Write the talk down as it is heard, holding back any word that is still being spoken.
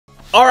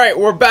All right,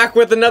 we're back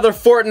with another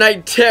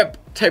Fortnite tip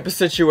type of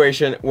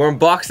situation. We're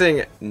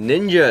unboxing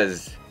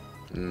Ninja's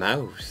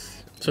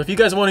mouse. So if you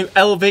guys want to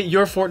elevate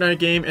your Fortnite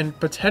game and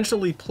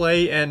potentially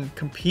play and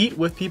compete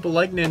with people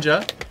like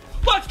Ninja,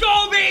 let's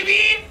go,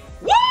 baby!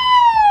 Woo!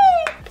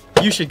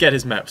 You should get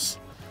his mouse.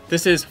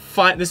 This is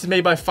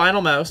made by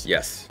Finalmouse.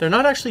 Yes. They're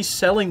not actually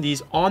selling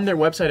these on their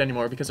website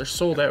anymore because they're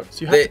sold out.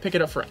 So you have to pick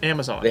it up for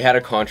Amazon. They had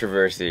a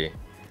controversy.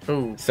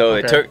 Ooh, so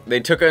okay. they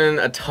took in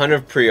a ton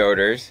of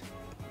pre-orders,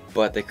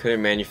 but they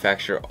couldn't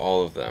manufacture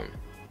all of them.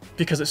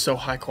 Because it's so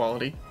high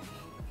quality.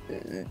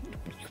 Because it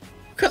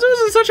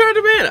was in such high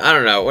demand. I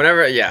don't know.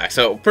 Whenever, yeah.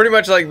 So pretty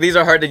much like these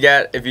are hard to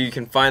get. If you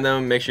can find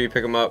them, make sure you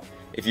pick them up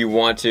if you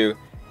want to.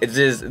 It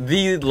is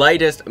the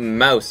lightest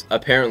mouse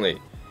apparently.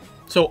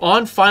 So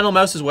on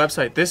Finalmouse's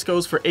website, this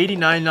goes for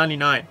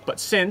 $89.99. But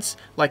since,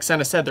 like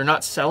Senna said, they're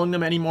not selling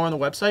them anymore on the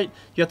website,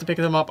 you have to pick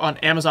them up on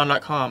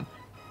Amazon.com,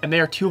 and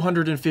they are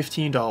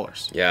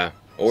 $215. Yeah,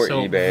 or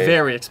so eBay.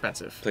 Very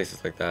expensive.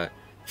 Places like that.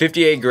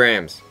 58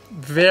 grams.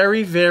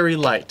 Very, very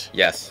light.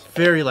 Yes.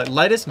 Very light.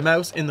 Lightest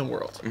mouse in the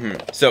world.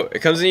 So it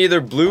comes in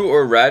either blue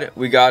or red.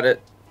 We got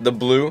it. The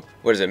blue.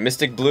 What is it?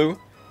 Mystic blue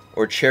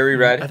or cherry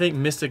red? I think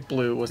Mystic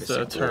Blue was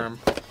the term.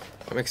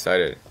 I'm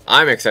excited.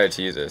 I'm excited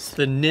to use this.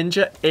 The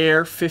Ninja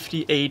Air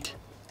 58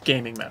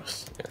 gaming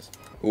mouse. Yes.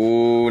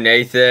 Ooh,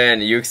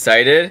 Nathan, you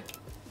excited?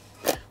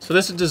 So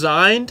this is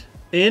designed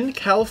in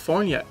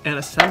California and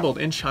assembled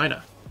in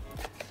China.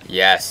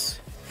 Yes.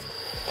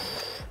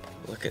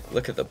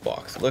 Look at the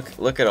box.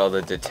 Look at all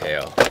the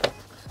detail.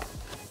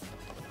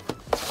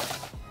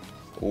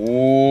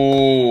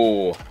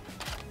 Ooh.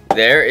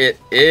 There it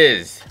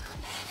is.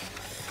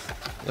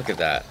 Look at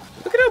that.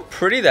 Look at how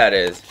pretty that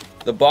is.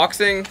 The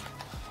boxing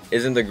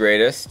isn't the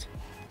greatest.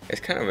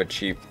 It's kind of a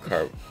cheap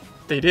carb.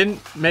 They didn't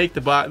make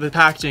the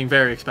packaging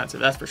very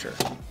expensive, that's for sure.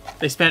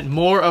 They spent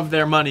more of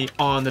their money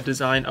on the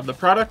design of the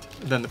product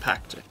than the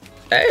packaging.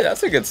 Hey,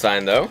 that's a good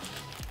sign though.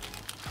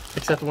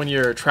 Except when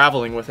you're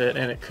traveling with it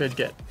and it could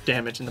get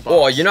damaged in the box.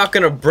 Oh, you're not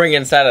gonna bring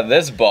inside of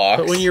this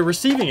box. But when you're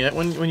receiving it,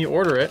 when you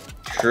order it.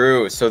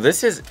 True, so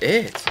this is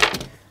it.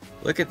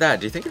 Look at that,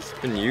 do you think it's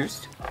been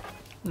used?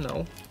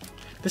 No.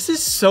 This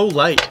is so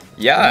light.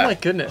 Yeah. Oh my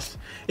goodness.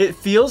 It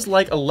feels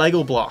like a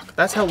Lego block.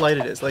 That's how light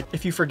it is. Like,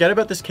 if you forget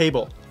about this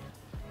cable,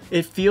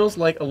 it feels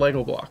like a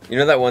Lego block. You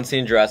know that one scene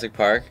in Jurassic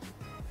Park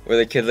where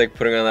the kid's like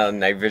putting on that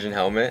night vision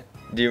helmet?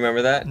 Do you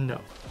remember that? No.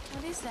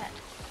 What is that?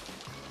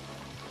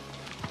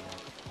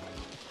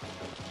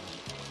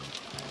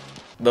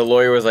 The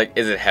lawyer was like,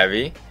 is it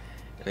heavy?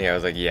 And the guy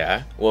was like,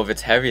 yeah. Well, if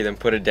it's heavy, then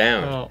put it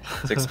down. Oh.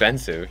 It's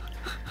expensive.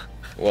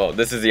 Well,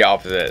 this is the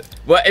opposite.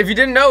 Well, if you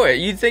didn't know it,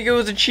 you'd think it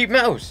was a cheap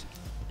mouse.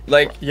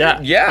 Like, yeah.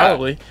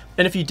 Probably.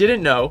 And if you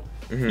didn't know,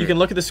 you can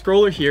look at the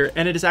scroller here,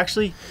 and it is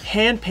actually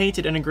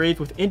hand-painted and engraved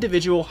with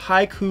individual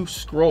haiku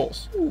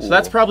scrolls. Ooh. So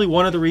that's probably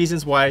one of the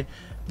reasons why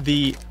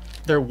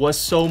there was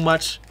so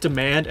much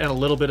demand and a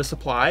little bit of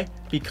supply,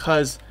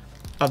 because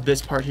of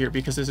this part here,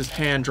 because this is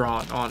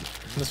hand-drawn on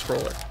the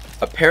scroller.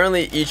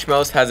 Apparently, each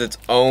mouse has its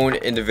own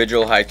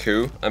individual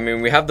haiku. I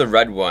mean, we have the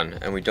red one,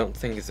 and we don't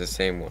think it's the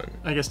same one.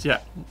 I guess, yeah.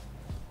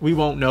 We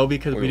won't know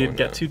because we didn't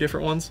get two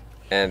different ones.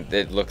 And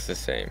it looks the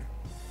same.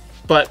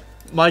 But,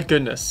 my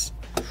goodness.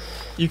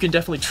 You can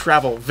definitely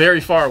travel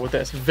very far with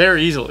this,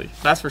 very easily.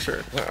 That's for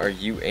sure. What are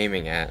you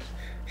aiming at?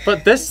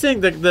 But this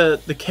thing,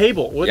 the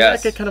cable, wouldn't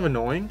that get kind of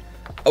annoying?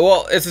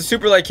 Well, it's a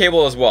super light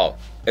cable as well.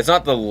 It's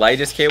not the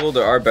lightest cable.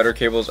 There are better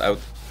cables out.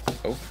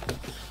 Oh.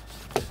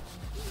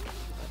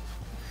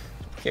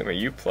 What game are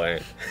you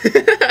playing?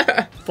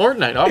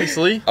 Fortnite,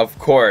 obviously. Of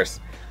course.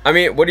 I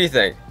mean, what do you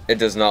think? It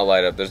does not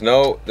light up. There's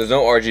no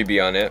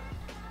RGB on it.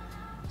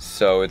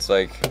 So it's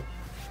like,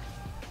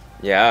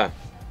 yeah.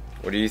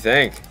 What do you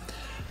think?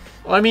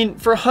 Well, I mean,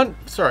 for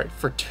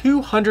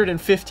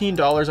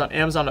 $215 on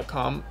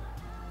Amazon.com,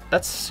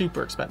 that's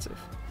super expensive.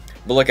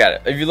 But look at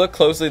it. If you look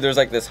closely, there's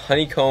like this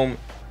honeycomb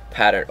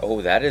pattern.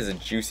 Oh, that is a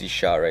juicy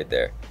shot right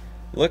there.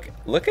 Look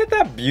at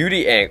that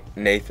beauty,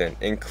 Nathan.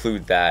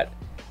 Include that.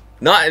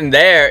 Not in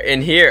there,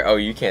 in here. Oh,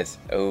 you can't.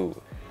 Oh,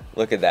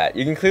 look at that.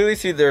 You can clearly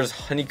see there's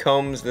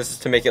honeycombs. This is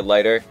to make it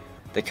lighter.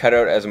 They cut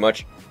out as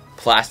much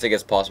plastic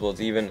as possible. It's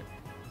even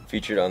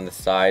featured on the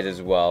side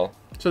as well.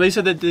 So they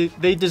said that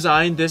they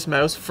designed this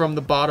mouse from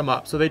the bottom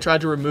up. So they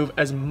tried to remove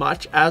as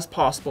much as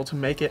possible to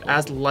make it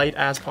as light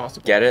as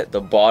possible. Get it?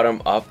 The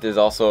bottom up. There's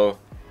also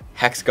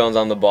hexagons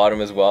on the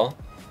bottom as well.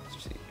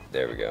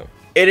 There we go.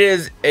 It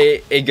is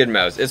a good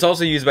mouse. It's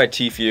also used by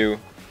Tfue,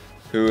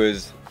 who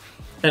is...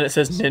 And it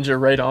says Ninja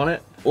right on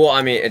it? Well,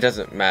 I mean, it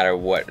doesn't matter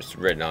what's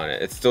written on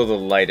it. It's still the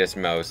lightest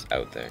mouse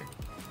out there.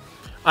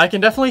 I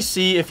can definitely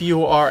see, if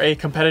you are a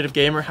competitive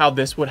gamer, how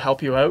this would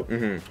help you out.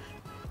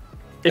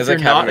 It's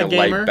like having a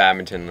light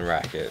badminton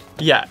racket.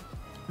 Yeah.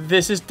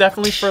 This is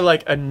definitely for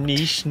like a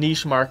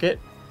niche market.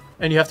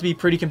 And you have to be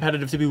pretty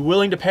competitive to be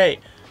willing to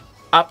pay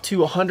up to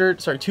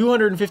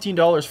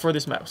 $215 for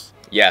this mouse.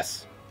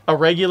 Yes. A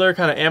regular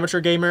kind of amateur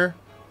gamer,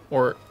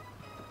 or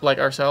like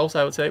ourselves,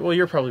 I would say. Well,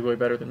 you're probably way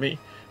better than me.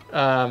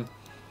 I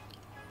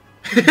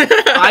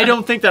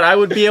don't think that I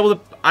would be able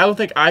to. I don't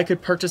think I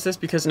could purchase this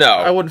because No.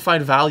 I wouldn't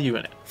find value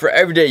in it. For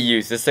everyday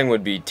use, this thing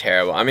would be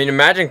terrible. I mean,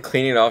 imagine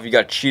cleaning it off. You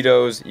got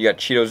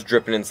Cheetos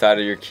dripping inside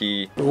of your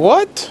key.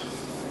 What?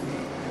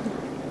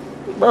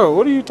 Bro,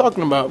 what are you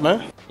talking about,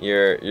 man?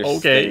 You're Okay.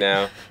 sitting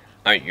now.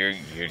 I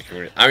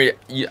mean,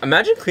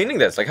 imagine cleaning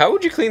this. Like, how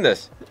would you clean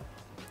this?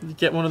 You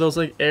get one of those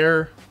like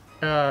air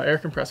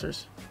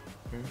compressors.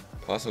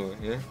 Possibly,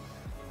 yeah.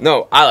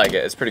 No, I like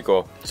it. It's pretty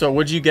cool. So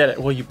would you get it?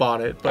 Well, you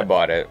bought it. I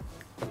bought it.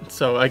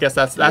 So I guess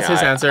that's Yeah,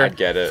 his answer. I'd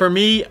get it. For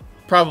me,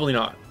 probably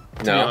not.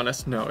 To No? be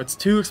honest, no. It's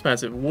too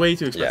expensive. Way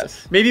too expensive.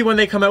 Yes. Maybe when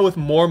they come out with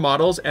more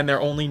models and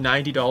they're only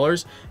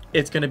 $90,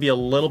 it's going to be a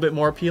little bit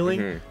more appealing.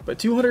 Mm-hmm. But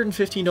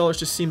 $215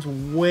 just seems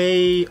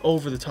way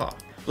over the top.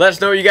 Let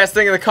us know what you guys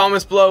think in the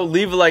comments below.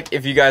 Leave a like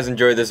if you guys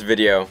enjoyed this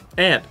video.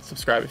 And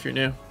subscribe if you're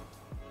new.